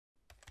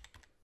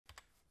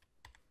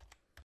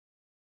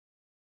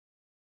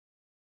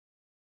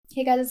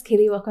Hey guys, it's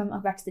Kaylee. Welcome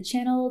back to the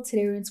channel.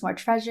 Today we're doing some more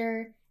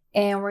treasure,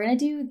 and we're gonna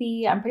do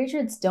I'm pretty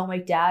sure it's Don't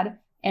Wake Dad,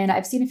 and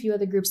I've seen a few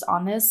other groups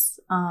on this,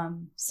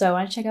 so I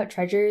want to check out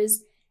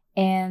treasures,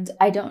 and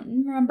I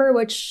don't remember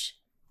which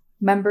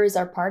members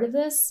are part of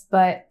this,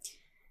 but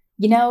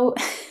you know,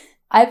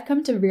 I've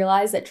come to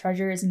realize that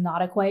treasure is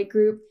not a quiet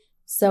group,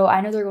 so I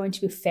know they're going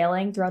to be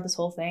failing throughout this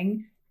whole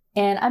thing,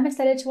 and I'm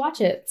excited to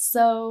watch it.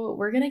 So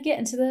we're gonna get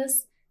into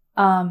this.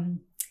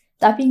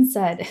 That being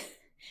said,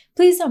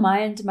 please don't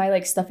mind my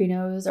stuffy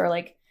nose or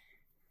I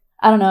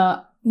don't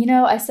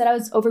know. I said I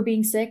was over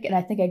being sick and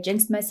I think I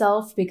jinxed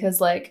myself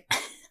because I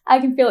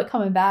can feel it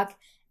coming back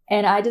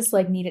and I just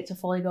need it to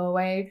fully go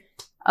away.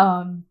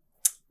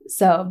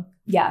 So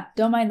yeah,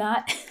 don't mind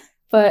that.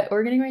 But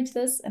we're getting right into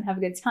this and have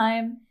a good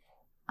time.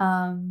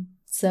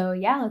 So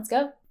yeah, let's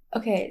go.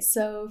 Okay,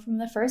 so from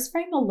the first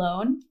frame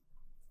alone,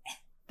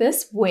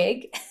 this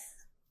wig,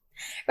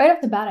 right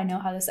off the bat, I know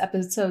how this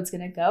episode's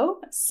gonna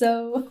go.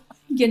 So,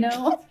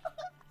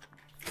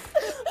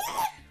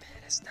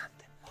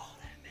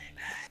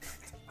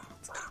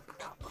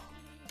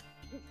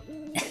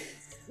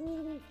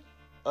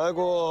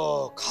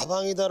 아이고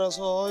가방이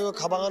달아서 이거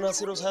가방 하나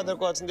새로 사야 될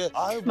것 같은데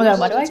아유 뭐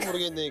사야 될지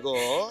모르겠네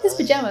이거. His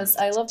pajamas.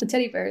 I love the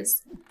teddy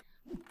bears.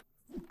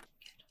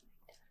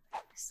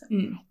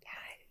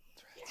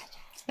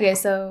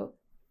 Okay, so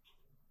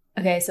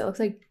it looks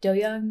like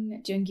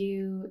Do-young,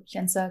 Jungyu,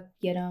 Jensuk,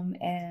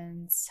 Yerim,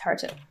 and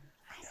Haruto.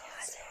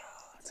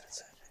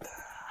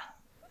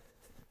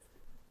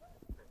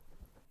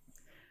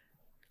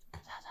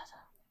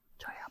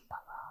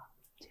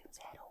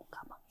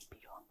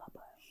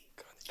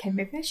 Okay,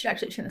 maybe I should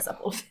actually turn this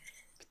up a little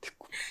bit.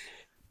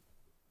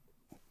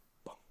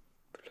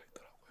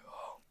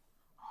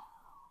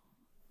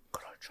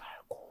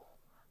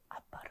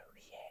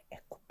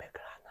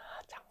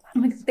 Oh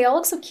my God, they all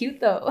look so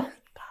cute though.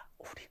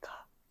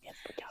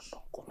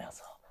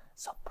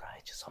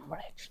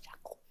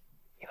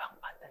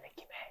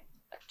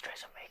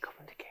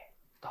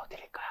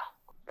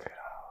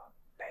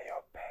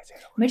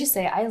 Let me just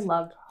say, I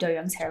love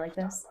Do-young's hair like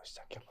this.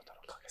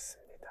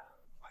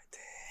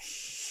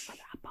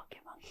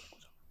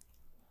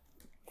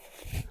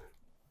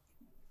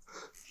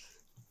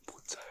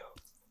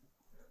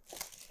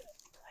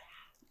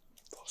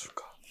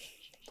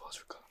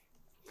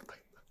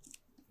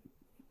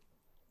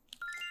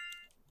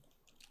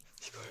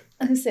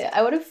 I was gonna say,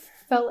 I would have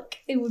felt like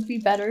it would be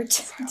better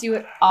to do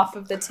it off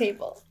of the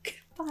table.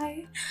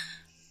 Bye.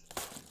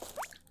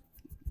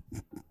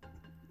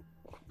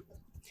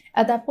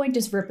 At that point,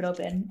 just rip it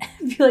open. I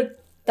feel like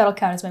that'll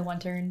count as my one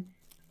turn.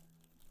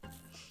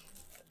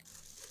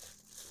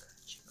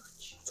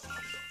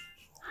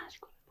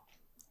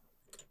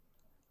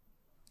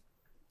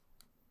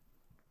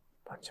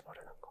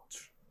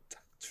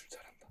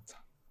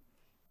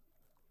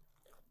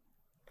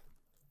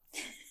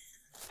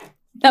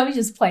 Now he's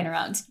just playing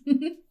around.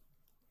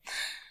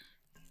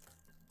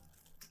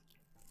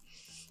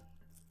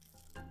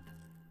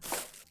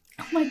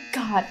 Oh my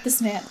God,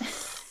 this man.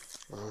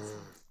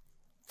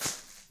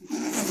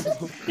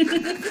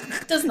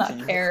 Does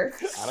not care.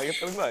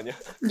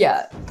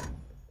 Yeah.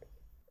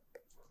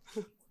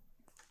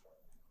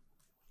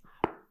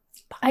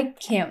 I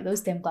can't with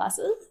those damn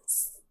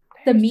glasses.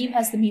 The meme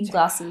has the meme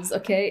glasses,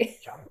 okay?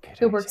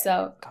 It works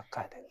out.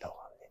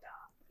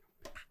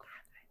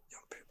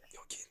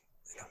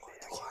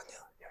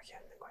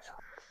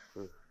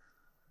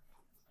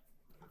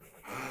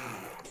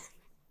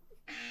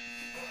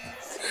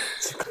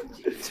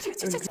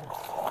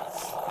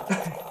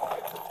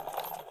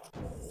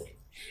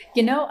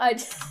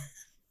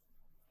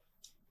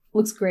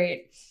 Looks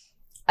great.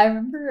 I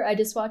remember I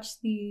just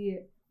watched the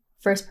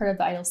first part of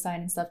the Idol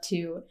Sign and stuff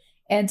too,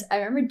 and I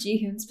remember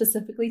Jihoon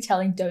specifically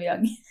telling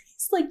Do-young,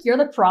 he's like, "You're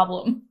the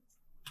problem."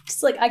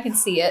 Just I can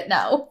see it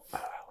now.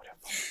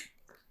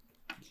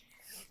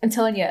 I'm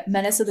telling you,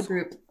 menace of the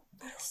group.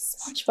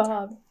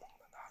 SpongeBob.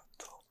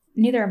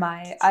 Neither am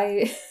I.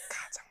 I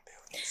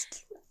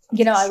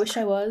wish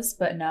I was,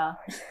 but nah.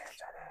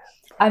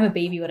 I'm a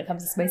baby when it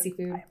comes to spicy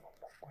food.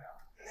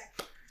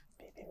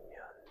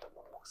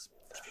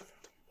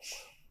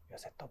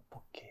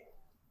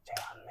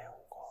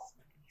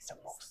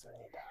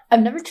 I've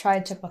never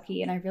tried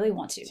tteokbokki and I really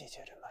want to.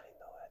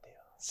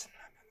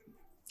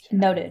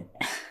 Noted.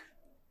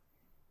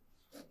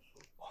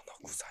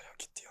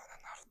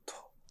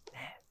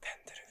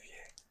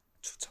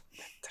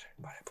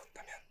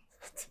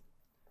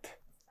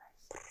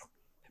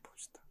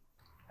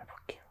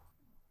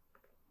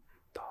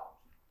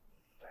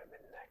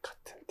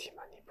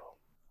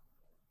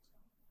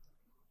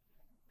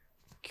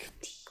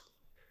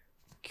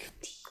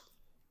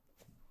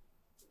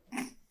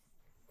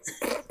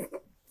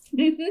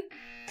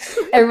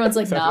 Everyone's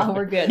like, nah,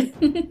 we're good.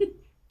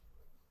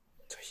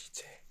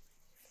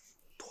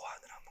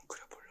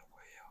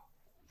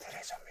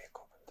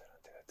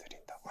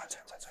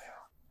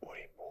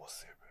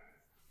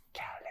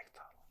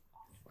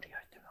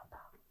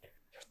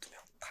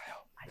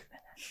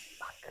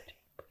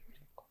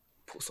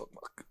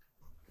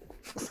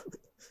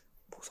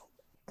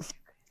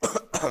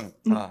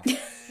 죄송합니다.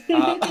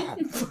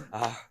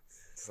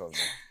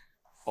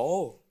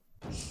 오.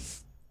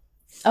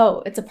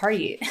 Oh, it's a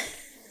party.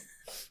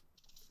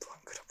 또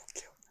한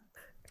그려볼게요.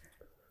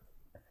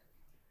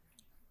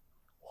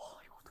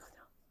 와, 이거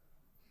어떡하냐?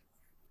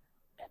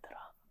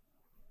 얘들아,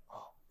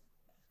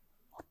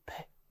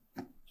 어때?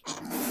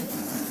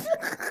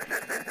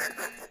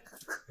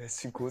 내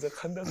지금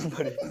고작 한다는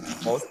말이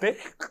어때?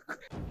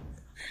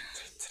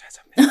 저희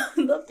트레저입니다.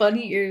 The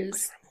bunny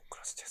ears. 못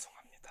그려서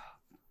죄송합니다.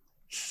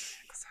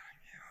 그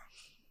사랑해요.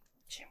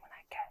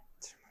 질문할게.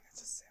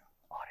 질문해주세요.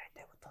 어릴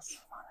때부터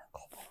수많은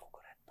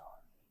거북목을 했던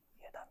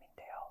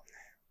예담인데요. 네.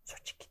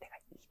 솔직히 내가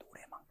이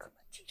노래만큼은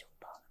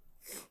찢었던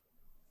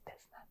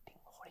There's nothing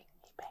holding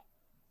me back.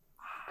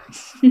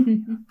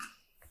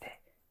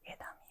 근데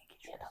예담이 얘기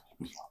중에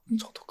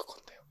저도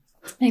그건데요.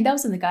 I think that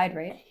was in the guide,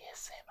 right?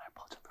 ASMR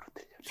버전으로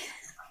들려주세요.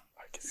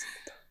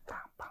 알겠습니다.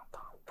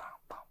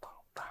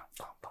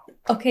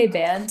 Okay,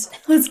 band.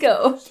 Let's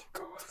go.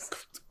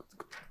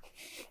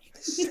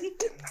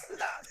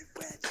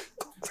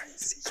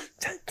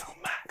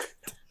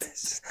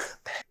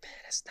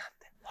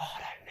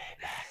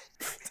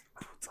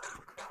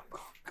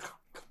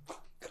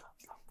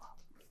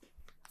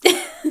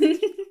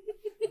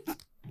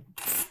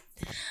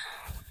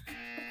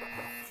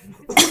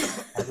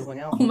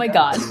 Oh my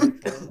god.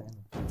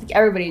 Like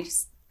everybody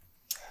just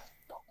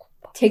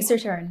takes their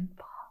turn.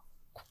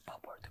 국밥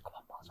월드컵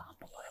한 번 하자. 한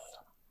번 더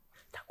해보잖아.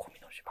 자,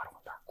 고민 없이 바로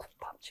간다.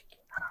 국밥 치킨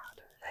하나,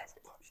 둘, 셋.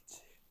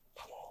 국밥이지.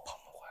 밥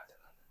먹어야 돼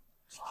나는.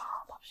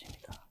 아,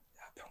 밥입니다.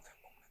 야, 평생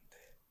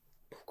먹는데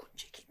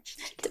묵은지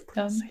김치찌개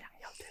플러스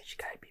양념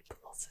돼지갈비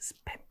플러스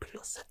스팸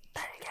플러스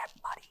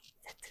달걀말이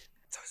세트.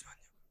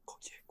 잠시만요.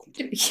 거기에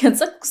Dude,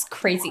 Hyun's looks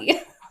crazy.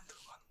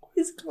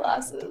 His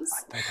glasses.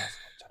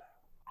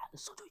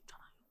 써져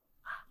있잖아요.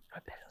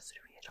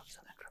 밸런스를 위해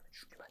저기서는 그러면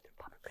중요한데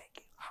밥을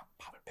뺄게요.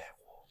 밥을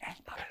빼고.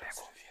 밥을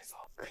빼고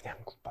위해서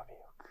그냥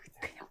국밥이에요.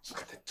 그냥.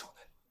 근데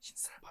저는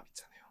흰쌀밥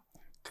있잖아요.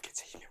 그게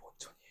제 힘의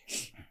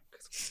원천이에요.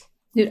 그래서 국밥.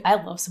 Dude, I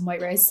love some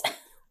white rice. 자,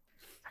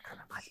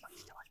 그러면 마지막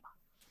진짜 마지막.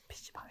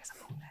 PC방에서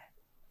먹는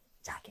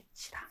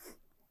짜김치랑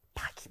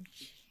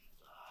파김치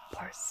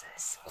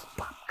vs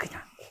국밥.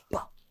 그냥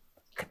국밥.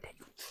 근데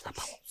이거 둘 다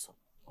밥 없어.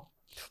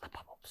 둘 다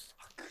밥 없어.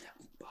 그냥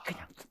국밥.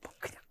 그냥 국밥.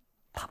 그냥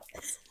밥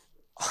없어.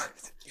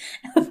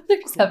 They're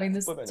just having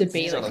this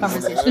debate, like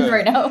conversation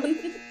right now.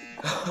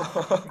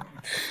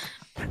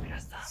 다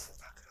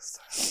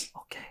그렸어요.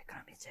 오케이,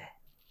 그럼 이제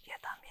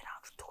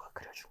예담이랑 루토가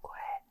그려줄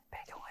거에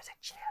배경을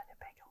색칠해야 돼.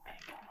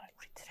 배경을.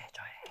 우리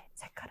트레저의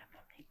색깔은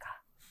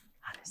뭡니까?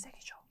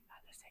 하늘색이죠.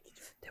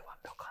 근데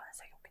완벽한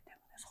하늘색이 없기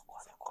때문에 섞어야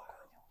될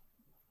거거든요.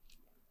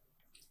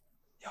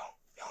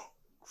 형,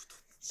 구두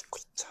입고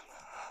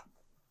있잖아.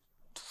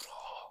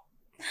 눌어.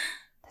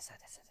 됐어요.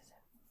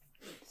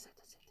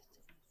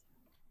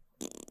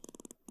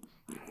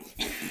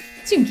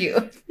 Jungu.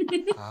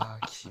 아,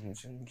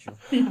 김준규.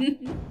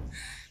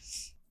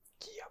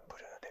 기 안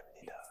부려도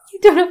됩니다. You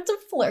don't have to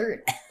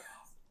flirt.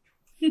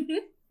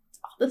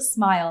 Oh, the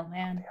smile,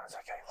 man.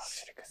 연석이 형이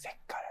확실히 그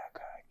색깔을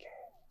이렇게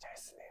잘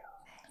쓰네요.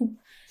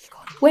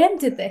 When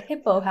did the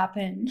hippo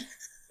happen?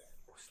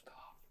 멋있다.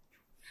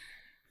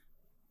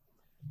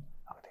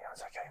 아, 근데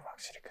연석이 형이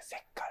확실히 그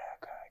색깔을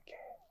이렇게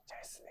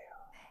잘 쓰네요.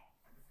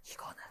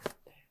 이거는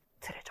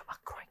트레저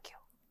마크로 할게요.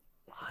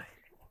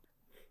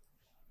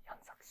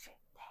 연석 씨,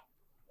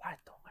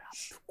 활동을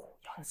앞두고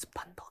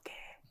연습한 덕에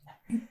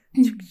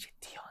즉시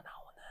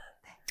튀어나오는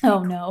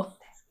Oh no.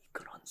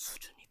 그런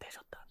수준이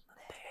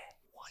되셨다는데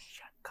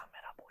원샷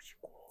카메라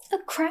보시고 A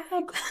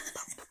crab.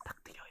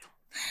 부탁드려요.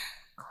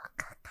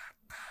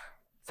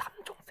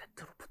 3종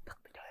세트로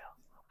부탁드려요.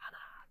 하나,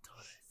 둘,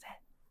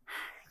 셋.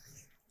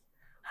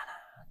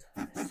 하나,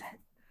 둘, 셋.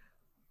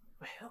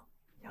 왜요?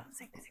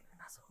 연습 때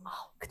생각나서.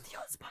 근데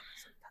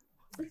연습하면서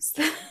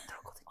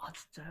들었거든요. 아,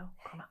 진짜요?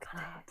 그러면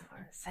하나, 둘,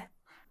 셋.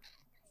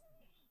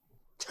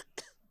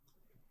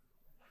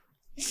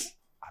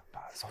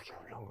 아빠 속이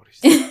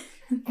울렁거리시죠?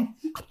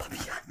 아빠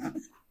미안.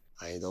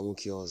 아니 너무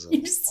귀여워서.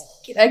 You're just,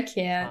 I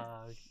can't.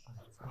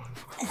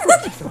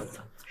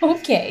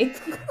 Okay.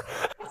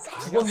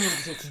 9번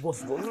누르세요.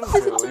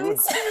 9번.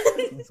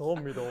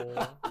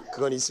 죄송합니다.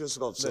 그건 있을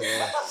수가 없어요.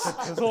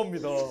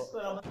 죄송합니다.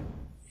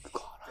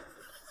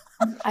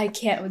 I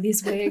can't with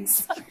these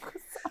wigs.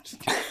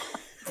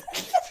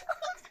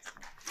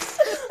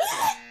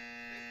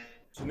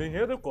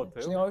 진행해야 될 것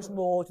같아요.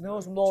 진행하겠습니다.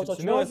 자,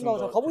 진행하겠습니다.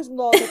 자,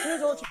 가보겠습니다. 자,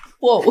 트레저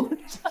Whoa.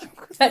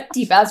 That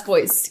deep ass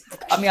voice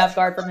caught me off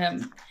guard from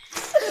him.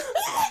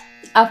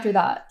 After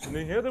that.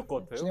 진행해야 될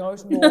것 같아요.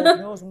 진행하겠습니다.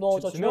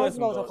 자,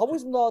 진행하겠습니다. 자,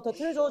 가보겠습니다. 자,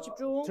 트레저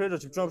집중. 트레저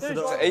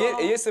집중합시다. 자,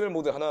 ASMR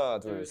모드 하나,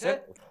 둘,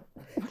 셋.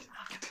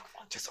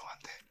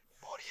 죄송한데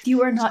머리.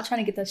 You are not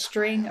trying to get the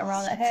string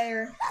around that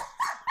hair.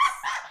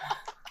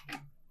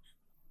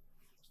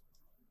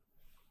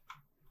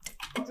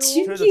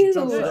 트레저 Cute.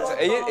 집중합시다. 자,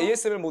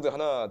 ASMR 모드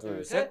하나,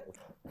 둘, 셋.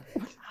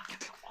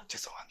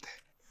 죄송한데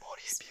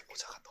머리에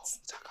비모자가 너무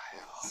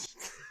작아요.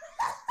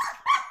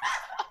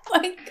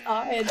 My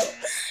God.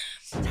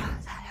 자,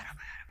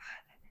 여러분.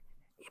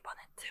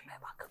 이번엔 틈에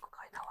만큼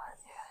거의 다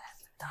왔네요.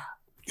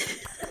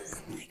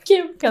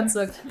 Kim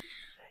Kyung-suk.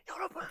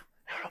 여러분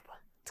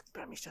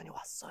특별 미션이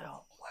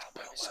왔어요.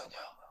 뭐야 미션이요?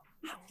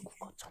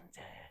 한국어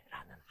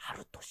천재라는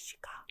하루토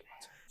씨가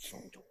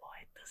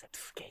중국어의 뜻에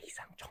 2개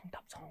이상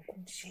정답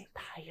성공 시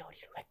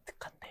다이어리를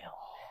획득한대요.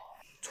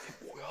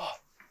 저게 뭐야?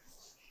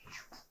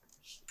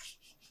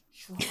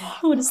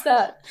 What is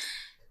that?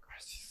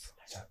 할 수 있어.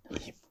 저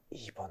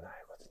 2번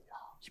알거든요.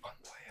 2번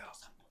뭐예요?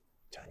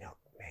 저녁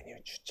메뉴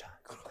추천.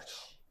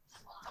 그렇죠.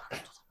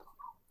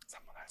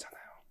 3번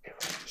알잖아요.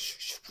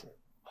 슈분.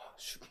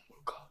 슈분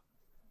뭘까?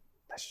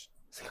 다시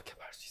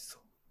생각해봐 할 수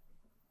있어.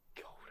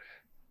 겨울에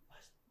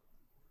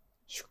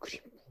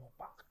슈크림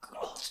붕어빵.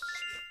 그렇지.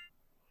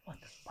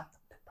 완전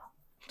됐다.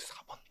 근데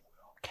 4번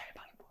뭐야?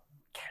 켈방이 뭐야?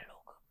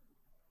 켈로그.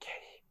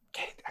 게리.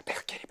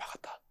 내가 게리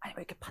박았다. 아니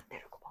왜 이렇게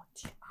반대를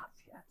굽었지?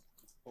 위하지.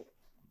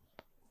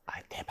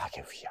 아니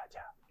대박의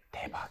위하자.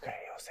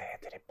 대박을 요새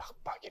애들이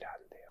박박이라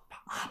한대요.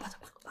 맞아.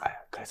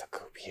 그래서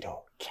그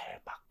위로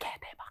켈박,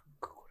 개대박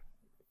그거를.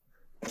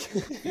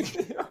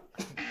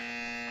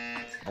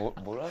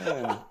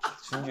 뭐라는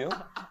준규 형?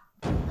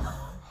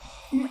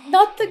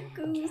 Not the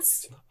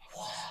goose.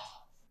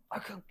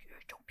 그냥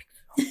좀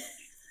픽스.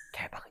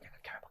 켈박은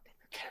약간 결박된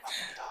느낌.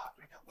 켈박입니다.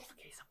 왜냐면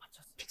 2개 이상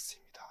맞췄어.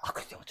 픽스입니다.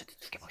 근데 어쨌든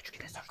 2개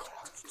맞추긴 했어.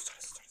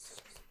 잘했어.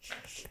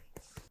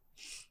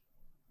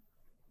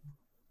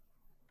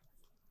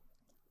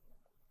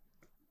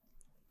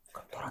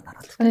 그럼 너랑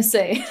나랑 I was gonna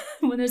say,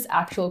 when there's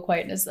actual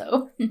quietness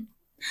though.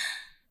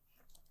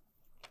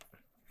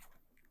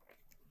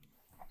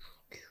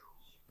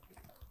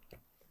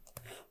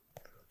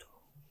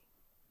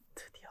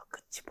 드디어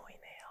끝이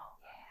보이네요.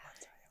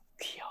 맞아요.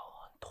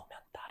 귀여운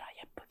도면 따라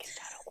예쁘게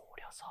자르고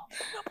오려서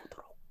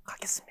꾸며보도록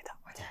하겠습니다.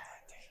 맞아요.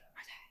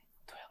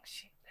 도영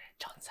씨,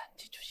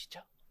 전산지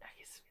주시죠.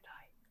 알겠습니다.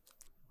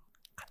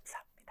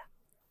 감사합니다.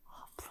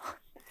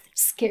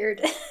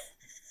 Scared.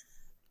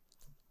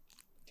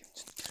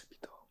 김준기를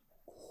믿어.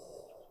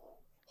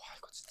 와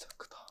이거 진짜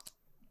크다.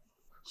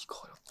 이거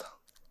어렵다.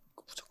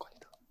 이거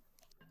무조건이다.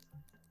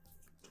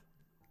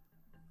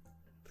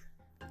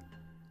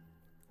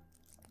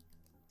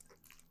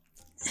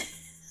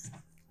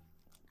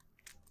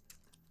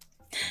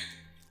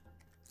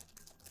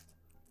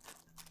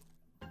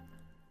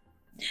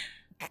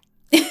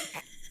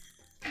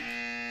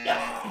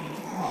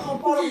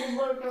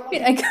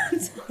 Wait, I got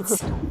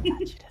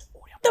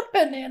the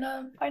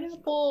banana,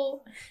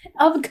 pineapple,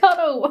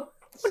 avocado. What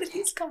are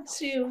these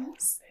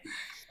costumes?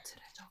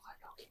 트레저가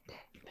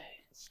여기인데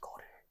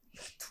이거를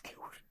 2개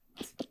올.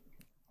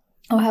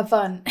 Oh, have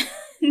fun.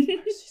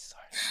 할수 있어.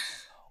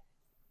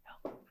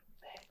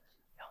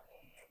 형이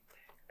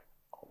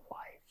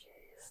YG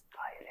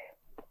스타일의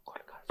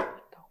보컬을 가지고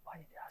있다고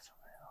많이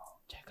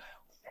하잖아요.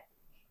 제가요? 네.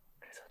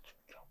 그래서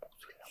준규 형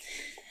목소리랑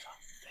보고서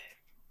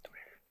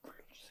노래를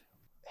불러주세요.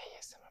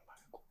 ASMR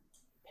말고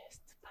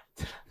베스트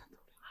파트라는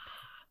노래.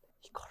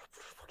 이거를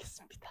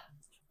불러보겠습니다.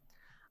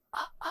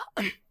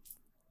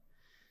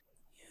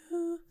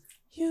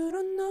 You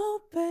don't know,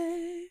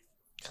 babe.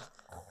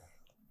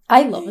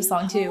 I love this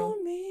song too.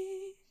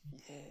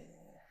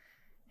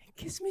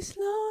 Kiss me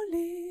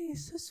slowly,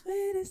 it's the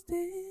sweetest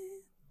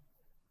thing,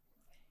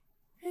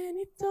 and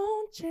it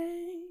don't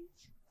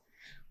change.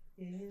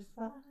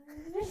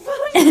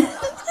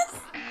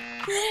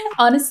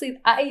 Honestly,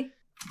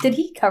 did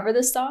he cover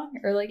this song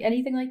or like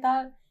anything like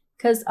that?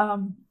 Because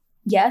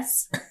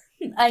yes,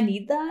 I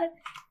need that.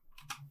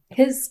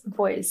 His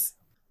voice.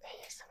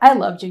 I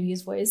love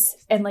Jungkook's voice,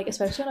 and like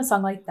especially on a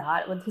song like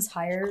that with his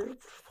higher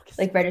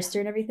like register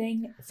and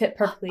everything, fit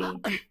perfectly.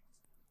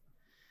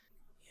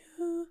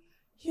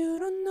 You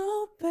don't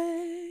know,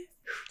 babe.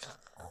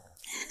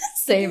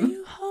 Same.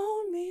 You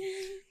hold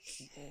me,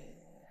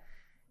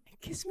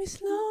 kiss me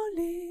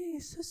slowly,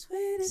 it's the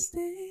sweetest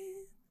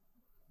thing,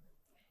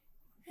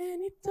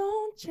 and it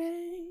don't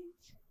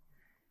change.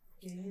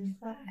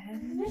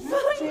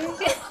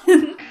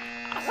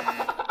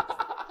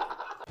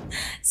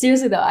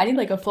 Seriously though, I need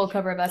like a full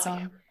cover of that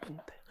song.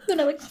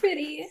 Luna looks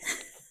pretty.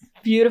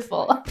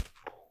 Beautiful.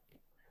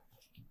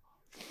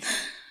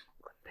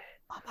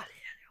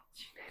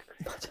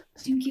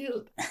 Too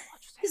cute.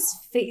 His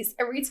face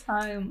every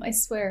time, I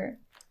swear.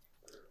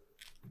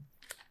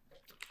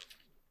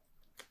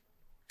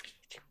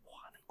 지금 뭐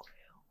하는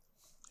거예요?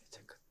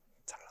 이제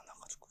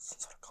잘라놔가지고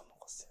순서를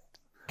까먹었어요.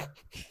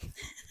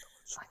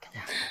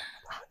 그냥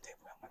나면 돼,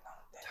 모양만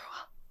나면 돼.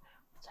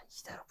 자,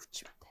 이대로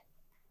붙이면 돼.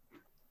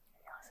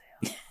 안녕하세요.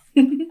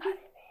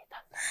 나린이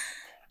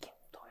담당하는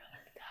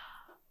김도현입니다.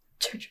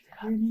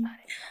 제가 나린이랑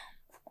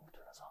꾹꾹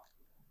눌러서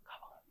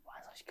가방을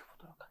완성시켜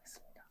보도록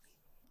하겠습니다.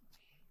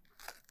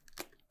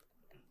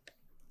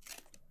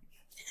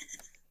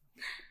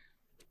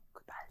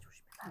 그 날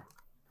조심해, 날.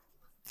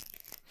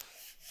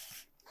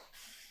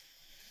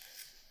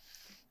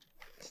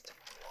 진짜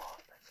무서워.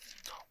 나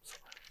진짜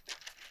무서워.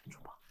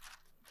 줘봐.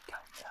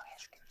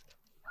 양해줄게.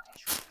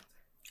 양해줄게.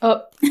 Oh,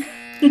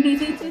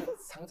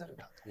 상자를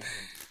다 돌려.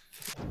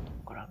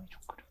 동그라미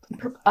좀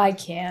그려도 I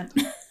can't.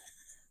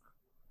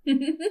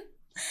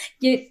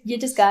 You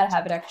just gotta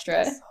have it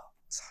extra.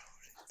 잘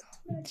어울린다.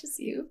 Not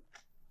just you.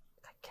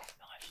 갈게.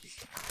 명할 수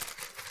있겠다.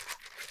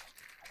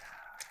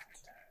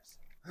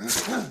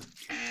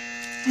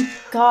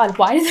 God,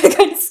 why did that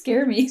kind of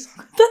scare me?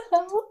 What the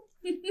hell?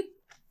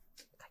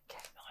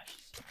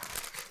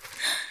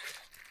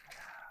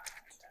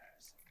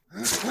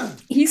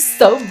 He's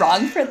so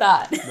wrong for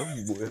that.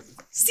 넌 뭐야?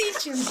 See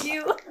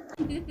you.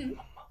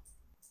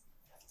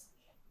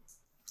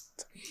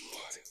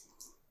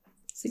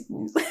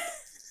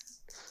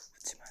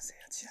 웃지 마세요,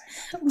 지아야.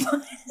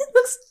 It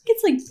looks like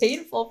it's like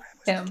painful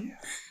for him.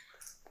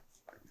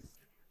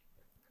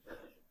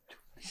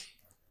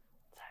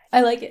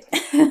 I like it.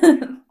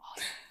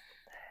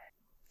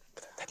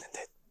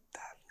 됐는데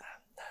난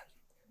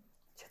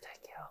제가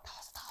할게요. 다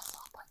왔어.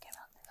 아빠 깨면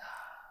안 돼.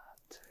 하나,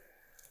 둘,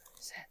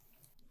 셋.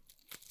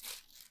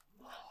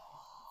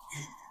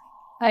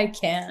 I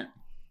can't.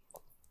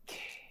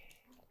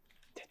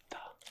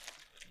 됐다.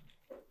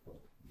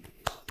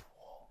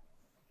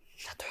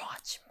 자, 도영아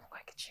질문가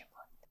이렇게 질문.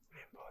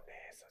 멤버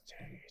내에서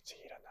제일 일찍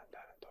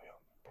일어난다는 도영.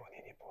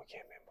 본인이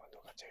보기에 멤버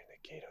누가 제일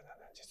늦게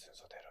일어나는지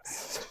순서대로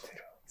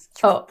내려주세요.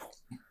 Oh,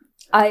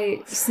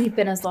 I sleep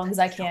in as long as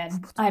I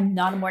can. I'm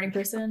not a morning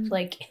person.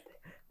 Like,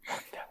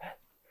 그러면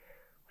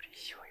우리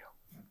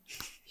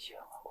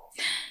시호형하고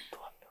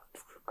또 한 명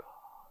누굴까?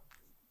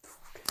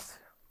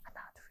 누구겠어요?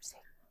 하나, 둘,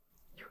 셋.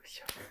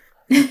 시호.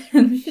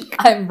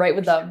 I'm right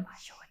with them.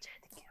 시호가 제일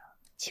늦게 일어나.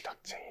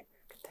 지각쟁이.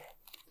 근데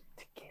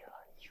늦게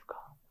일어나는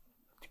이유가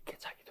늦게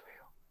자기도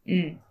해요.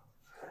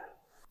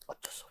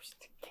 어쩔 수 없이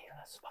늦게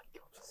일어날 수밖에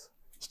없었어.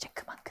 이제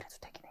그만 그래도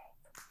되긴 해.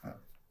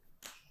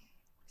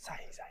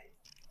 사이사이.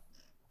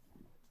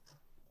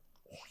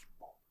 오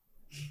이뻐.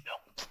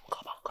 명품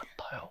가방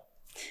같아요.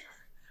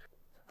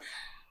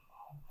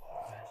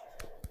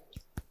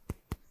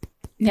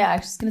 Yeah, I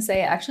was just gonna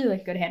say, actually,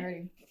 like good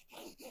handwriting.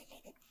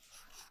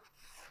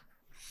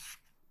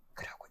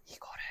 그리고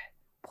이거를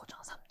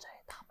포장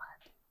상자에 담아야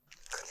돼.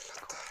 큰일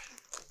났다.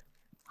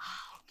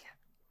 아, 오케이.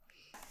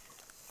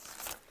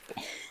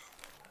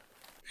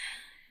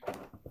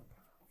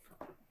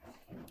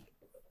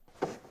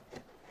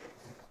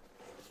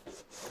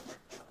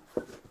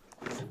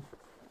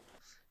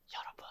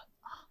 여러분,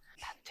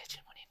 단체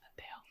질문이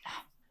있는데요.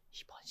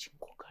 이번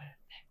신곡을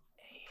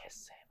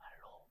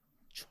ASMR로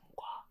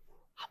춤과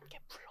함께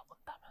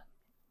불러본다면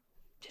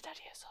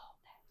제자리에서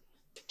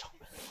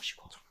정면을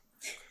보시고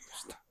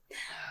봅시다. 네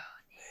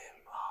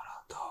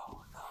말아도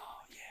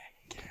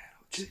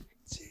너에게로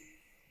짓지.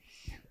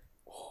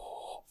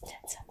 오,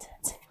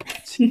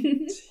 짓지.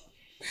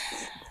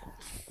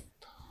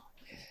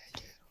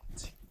 너에게로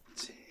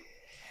짓지.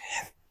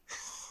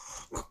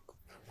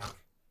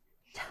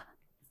 자,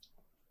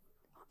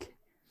 오케이.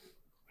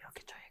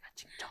 이렇게 저희가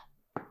직접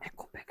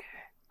에코백을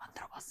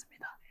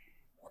만들어봤습니다.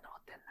 오늘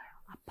어땠나요?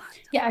 아빠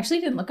Yeah, I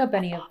actually didn't look up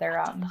any of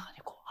their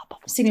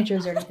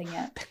signatures or anything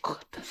yet. 될것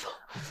같아서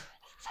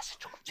사실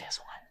조금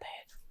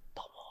죄송한데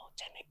너무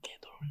재밌게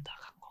놀다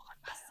간 것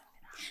같아요.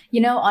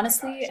 You know,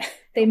 honestly,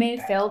 they may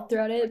have failed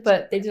throughout it,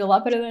 but they did a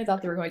lot better than I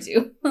thought they were going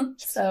to.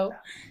 So,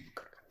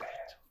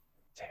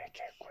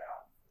 재밌게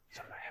했고요.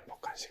 정말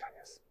행복한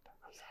시간이었습니다.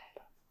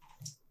 감사합니다.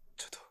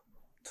 저도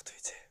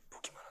이제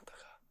보기만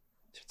하다가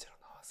실제로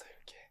나와서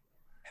이렇게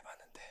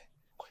해봤는데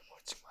거의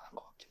멀찍만 한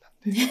것 같긴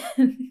한데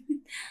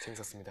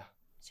재밌었습니다.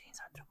 이제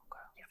인사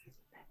드려볼까요?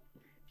 네.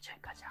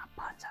 지금까지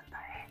아빠 안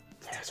잔다의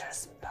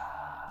제자였습니다.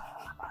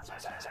 아빠 잘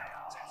자요.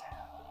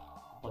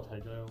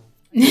 잘 자요.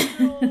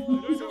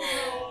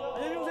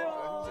 안녕히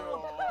주무세요.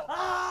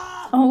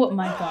 oh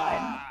my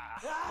god.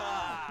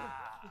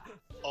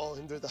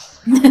 힘들다.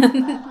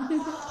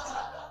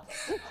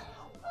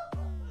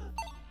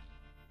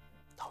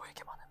 나 왜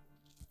이렇게 많은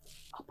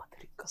아빠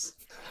드릴까?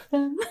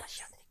 아빠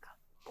시어드릴까?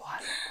 뭐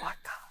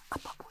할까?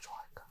 아빠 뭐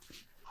좋아할까?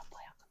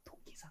 아빠 약간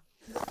도끼상.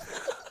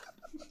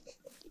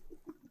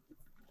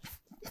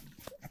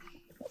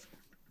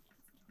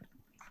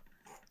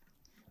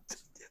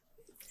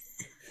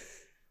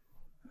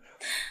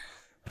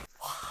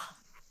 와,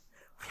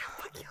 우리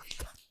아빠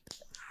귀엽다.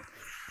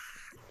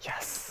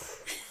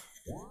 Yes.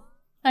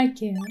 I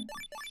can't.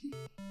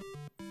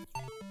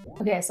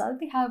 Okay, I saw that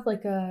they have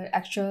like a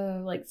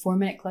extra like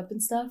 4-minute clip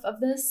and stuff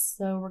of this,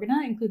 so we're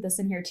gonna include this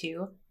in here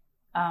too.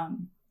 I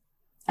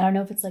don't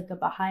know if it's like a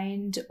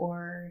behind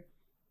or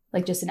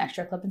like just an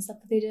extra clip and stuff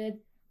that they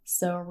did.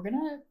 So we're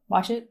gonna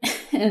watch it,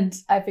 and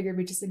I figured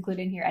we'd just include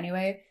it in here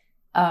anyway.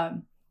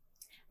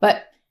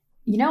 But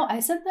you know, I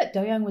said that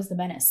Do-young was the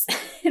menace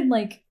and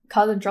like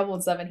causing trouble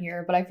and stuff in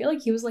here, but I feel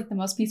like he was like the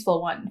most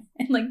peaceful one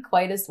and like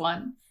quietest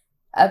one,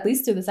 at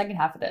least through the second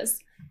half of this.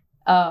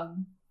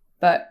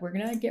 But we're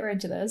gonna get right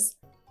into this.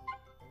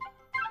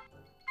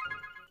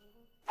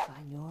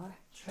 Find your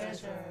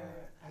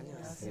treasure.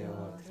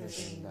 안녕하세요,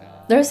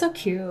 트레저입니다. They're so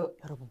cute.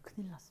 여러분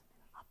큰일 났습니다.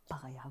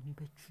 아빠가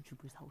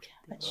양배추즙을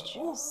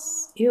사오셨대요.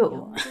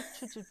 Ew.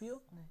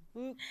 양배추즙이요?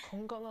 네.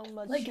 건강한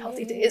맛이. Like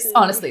healthy taste.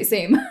 Honestly,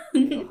 same.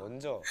 우리가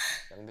먼저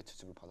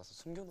양배추즙을 받아서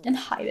숨겨놓은 And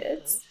hide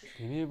it.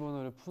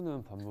 비밀번호를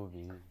푸는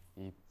방법이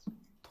이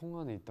통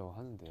안에 있다고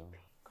하는데요.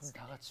 그럼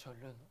다 같이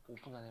얼른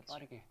 5분 안에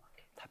빠르게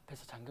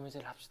답해서 잠금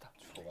해제를 합시다.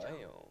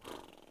 좋아요.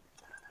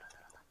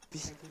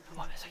 요즘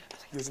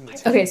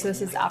Okay, so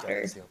this is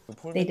after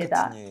they did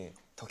that.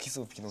 더 키스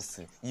오브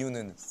비너스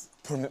이유는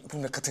폴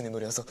맥카트니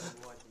노래여서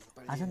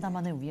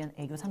아젠다만을 위한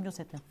애교 3조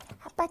세트.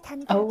 아빠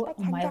잔다. Oh 아빠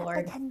잔다. my 아빠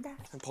lord. 잔다.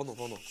 번호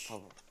봐봐.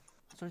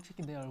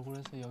 솔직히 내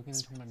얼굴에서 여기는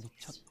정말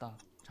미쳤다.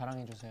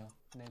 자랑해주세요.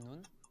 내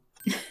눈?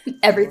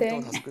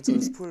 Everything. 다섯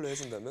글자를 스포일러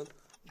해준다면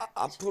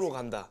앞으로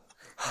간다.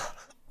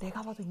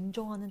 내가 봐도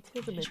인정하는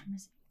트레드 맵.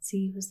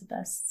 See who's the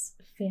best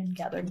fan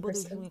gathering 멤버들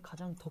person. 중에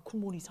가장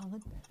덕후몰이 상은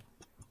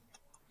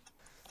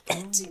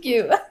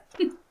Cute.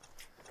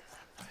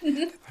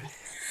 이번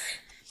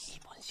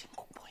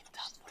신곡 포인트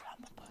안무를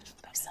한번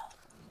보여준다면.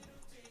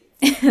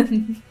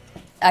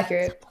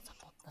 Accurate. 나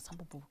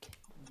 3번 뽑을게.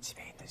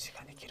 집에 있는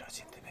시간이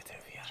길어진 뜸애들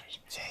위한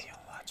제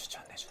영화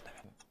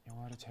추천해준다면.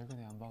 영화를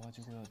최근에 안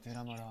봐가지고요.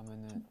 드라마로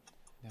하면은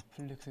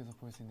넷플릭스에서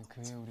볼 수 있는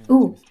그의 우리.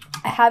 Ooh,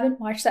 I haven't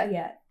watched that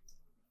yet.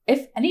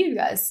 If you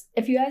guys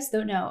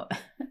don't know,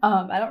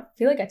 I don't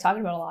feel like I talk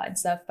about a lot and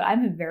stuff, but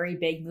I'm a very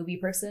big movie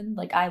person.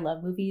 Like I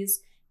love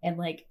movies, and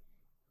like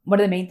one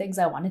of the main things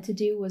I wanted to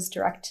do was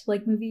direct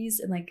like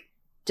movies, and like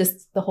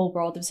just the whole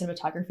world of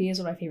cinematography is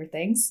one of my favorite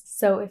things.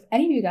 So if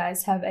any of you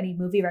guys have any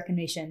movie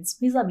recommendations,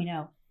 please let me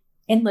know.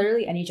 In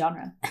literally any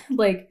genre.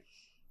 Like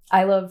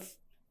I love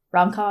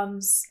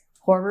rom-coms,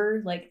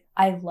 horror, like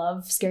I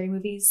love scary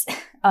movies.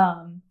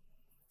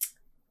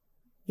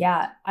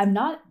 Yeah, I'm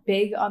not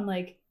big on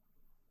like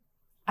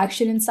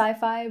action and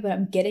sci-fi, but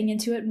I'm getting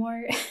into it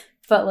more.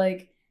 But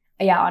like,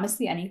 yeah,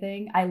 honestly,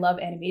 anything. I love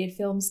animated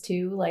films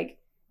too, like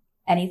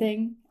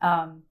anything.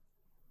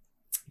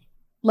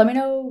 Let me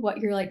know what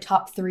your like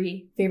top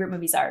 3 favorite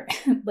movies are,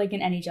 like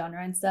in any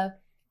genre and stuff.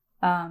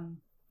 And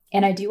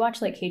I do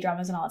watch like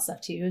K-dramas and all that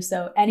stuff too.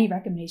 So any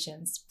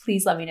recommendations,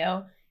 please let me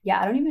know. Yeah,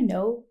 I don't even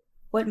know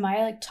what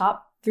my like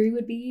top 3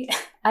 would be.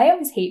 I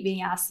always hate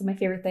being asked my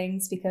favorite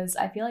things because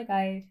I feel like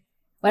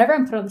whenever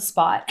I'm put on the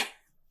spot,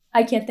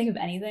 I can't think of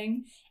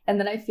anything. And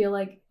then I feel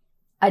like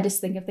I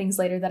just think of things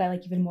later that I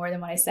like even more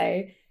than what I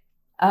say.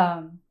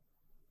 But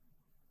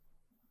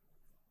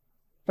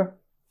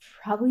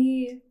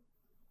probably,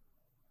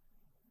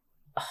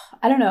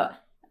 I don't know.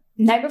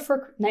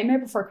 Nightmare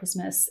Before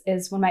Christmas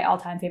is one of my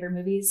all-time favorite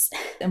movies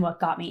and what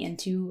got me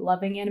into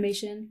loving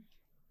animation.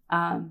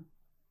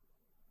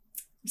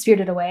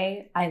 Spirited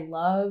Away, I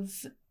love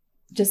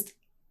just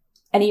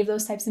any of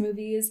those types of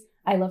movies.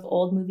 I love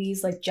old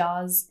movies like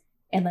Jaws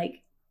and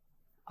like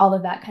all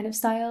of that kind of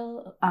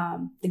style.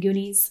 The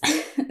Goonies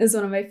is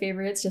one of my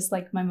favorites, just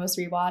like my most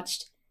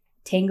rewatched.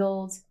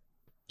 Tangled,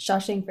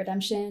 Shawshank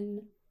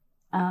Redemption,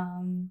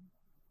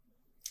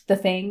 The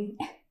Thing,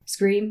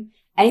 Scream,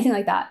 anything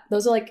like that.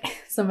 Those are like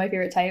some of my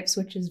favorite types,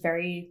 which is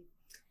very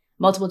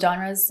multiple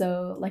genres.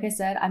 So like I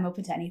said, I'm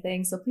open to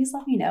anything. So please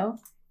let me know.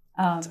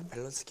 But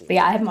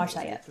yeah, I haven't watched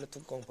that yet.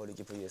 영화를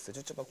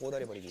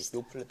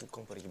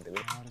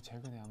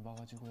최근에 안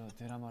봐가지고요.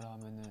 드라마로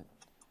하면은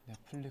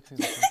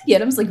넷플릭스에서.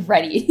 Adam's like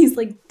ready. He's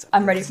like,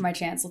 I'm ready for my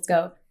chance. Let's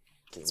go.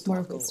 It's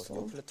more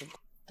wasteful.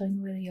 Throwing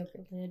away the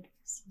yogurt lid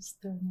versus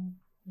throwing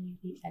away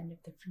the end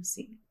of the fruit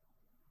scene.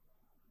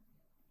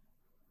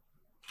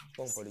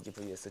 뚜껑 버리기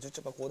vs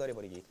쭈쭈바 꼬다리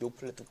버리기.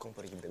 요플레 뚜껑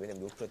버리기인데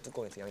왜냐면 요플레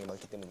뚜껑에서 양이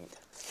많기 때문입니다.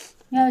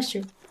 Yeah, that's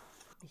true.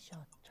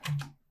 미션.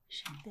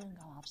 때는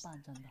가면 아빠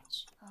안 잔다.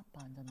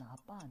 아빠 안 잔다.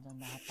 아빠 안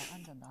잔다. 아빠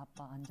안 잔다.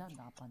 아빠 안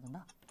잔다. 아빠 안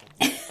잔다.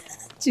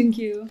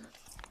 Junkyu.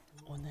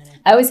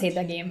 I always hate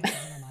that game.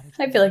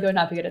 I feel like I would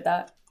not be good at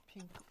that.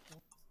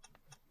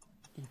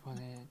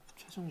 이번에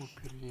최종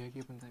목표를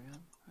이야기해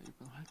본다면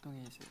이번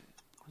활동이 이제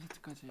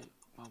콘서트까지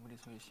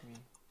마무리해서 열심히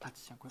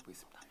다치지 않고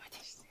해보겠습니다.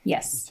 화이팅!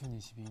 Yes.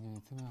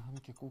 2022년에 트면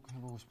함께 꼭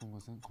해보고 싶은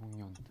것은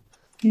공연.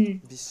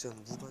 미션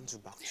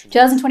무반주 막주.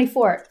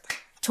 2024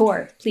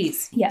 tour,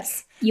 please.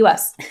 Yes.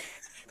 US.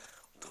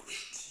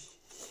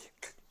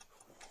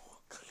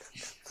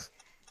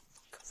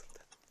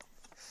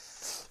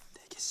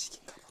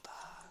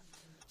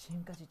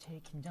 지금까지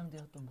제일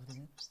긴장되었던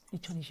무대는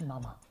 2020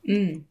 마마.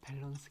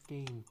 밸런스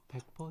게임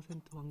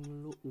 100%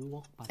 확률로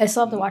 5억 받기. I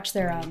still have to watch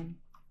their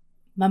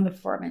Mama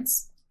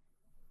performance.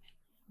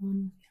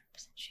 1%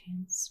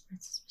 chance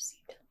versus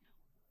received.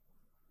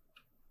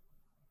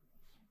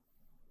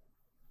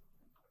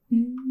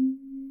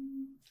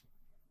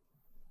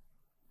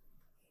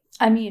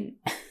 I mean,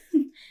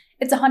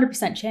 it's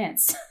 100%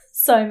 chance.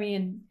 So I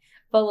mean,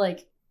 but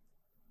like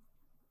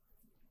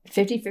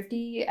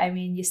 50-50, I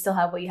mean, you still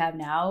have what you have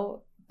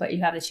now, but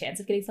you have the chance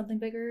of getting something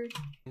bigger.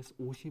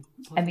 50%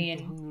 I mean,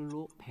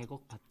 확률로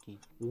 100억 받기.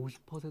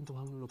 50%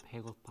 확률로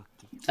 100억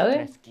받기.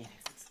 okay.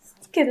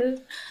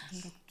 Good.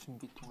 한국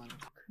준비 동안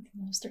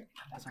Monster.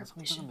 가장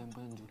성장한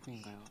멤버는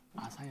누구인가요?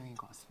 아사 형인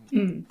것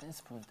같습니다.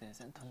 댄스 부를 때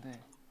센터인데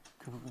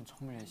그 부분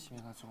정말 열심히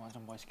해가지고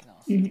완전 멋있게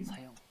나왔어요.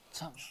 사형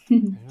참.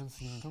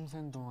 밸런스는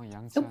평생 동안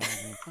양치 안 하고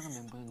성장한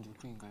멤버는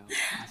누구인가요?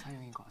 아사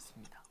형인 것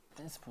같습니다.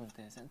 댄스 부를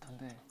때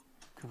센터인데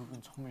그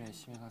부분 정말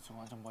열심히 해가지고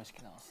완전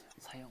멋있게 나왔어요.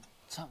 사형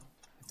참.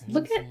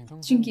 Look at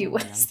Junkyu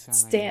with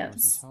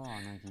stance. 샤워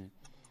안 하기.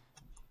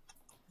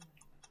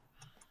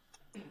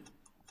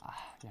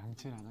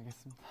 양치를 안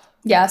하겠습니다.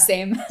 Yeah,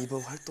 same.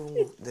 이번 활동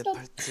내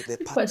파트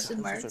Question 한 소절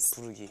marks.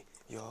 부르기.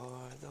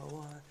 You're the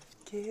one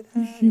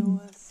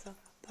기다려왔어.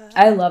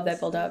 I love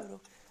that build up.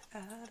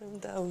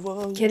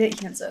 아름다워. Get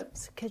it, hands up.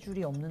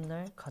 스케줄이 없는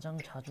날 가장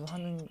자주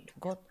하는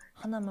것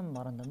하나만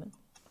말한다면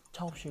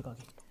작업실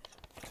가기.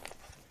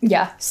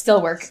 Yeah,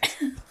 still work.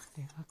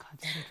 내가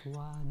가장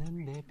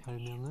좋아하는 내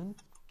별명은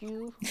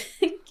뀨.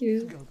 Thank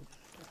you.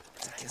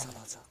 자,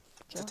 계산하자.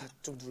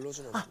 좀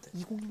눌러주면 아, 안 돼?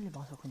 201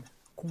 맞아. 그러면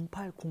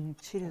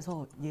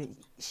 0807에서 얘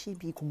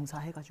 1204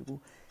 해가지고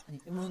아니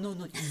no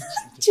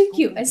Too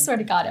cute. I swear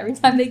to God, every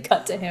time they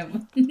cut to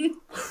him.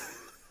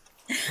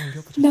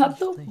 Not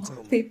the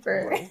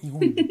wallpaper.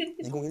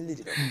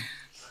 2011이래.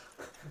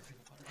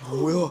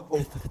 뭐야?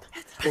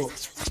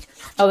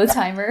 Oh, the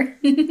timer.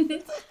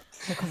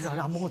 근데 아직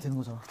안 먹어도 되는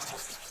거잖아.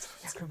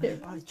 야,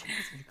 그러면 빨리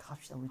챙겨서 우리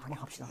갑시다. 우리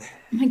도망갑시다. Oh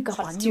my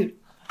God, dude.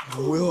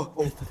 뭐야?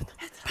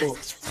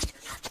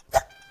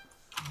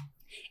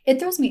 It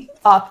throws me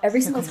off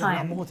every single 근데 안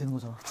time. 먹어도 되는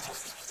거잖아.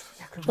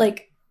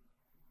 Like,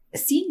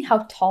 seeing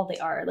how tall they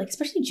are, like,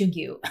 especially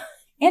Jungkook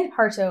and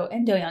Harto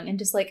and Doyoung, and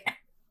just like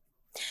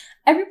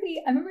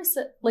everybody. I remember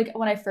like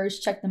when I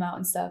first checked them out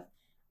and stuff,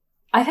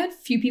 I had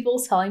few people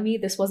telling me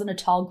this wasn't a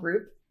tall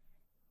group.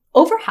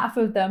 Over half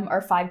of them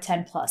are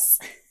 5'10 plus.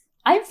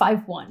 I'm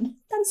 5'1.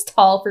 That's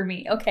tall for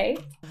me, okay?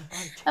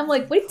 I'm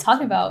like, what are you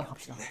talking about?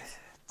 갑시다.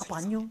 아빠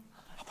안녕.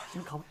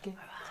 지금 가볼게.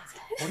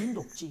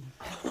 어림도 없지.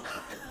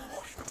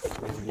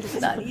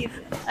 Not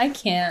even. I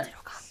can't.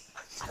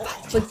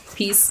 Like,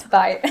 peace.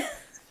 Bye.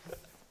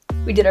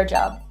 We did our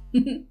job.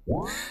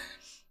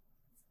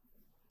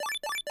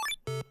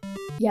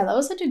 Yeah, that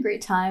was such a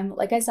great time.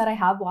 Like I said, I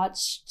have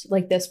watched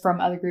like this from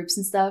other groups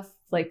and stuff,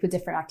 like with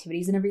different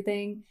activities and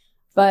everything.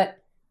 But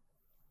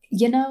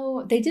you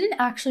know, they didn't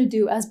actually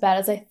do as bad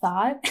as I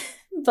thought.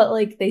 But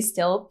like they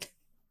still,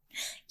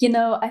 you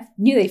know, I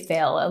knew they'd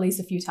fail at least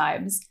a few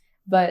times.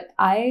 But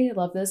I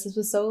love this. This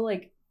was so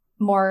like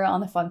more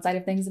on the fun side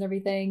of things and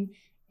everything.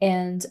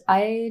 And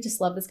I just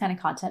love this kind of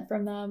content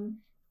from them.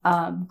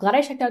 Glad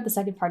I checked out the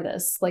second part of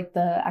this, like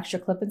the extra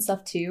clip and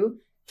stuff too.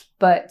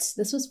 But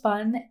this was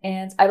fun,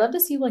 and I'd love to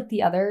see like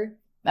the other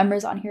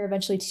members on here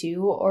eventually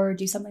too, or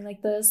do something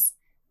like this.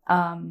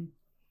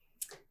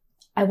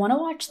 I want to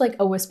watch like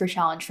a whisper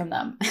challenge from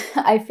them.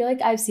 I feel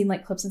like I've seen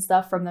like clips and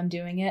stuff from them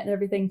doing it and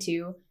everything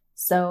too.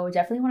 So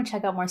definitely want to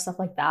check out more stuff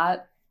like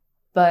that.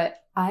 But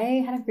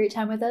I had a great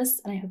time with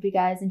this, and I hope you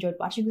guys enjoyed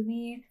watching with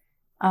me.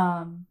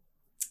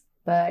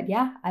 But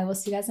yeah, I will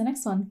see you guys in the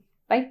next one.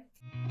 Bye.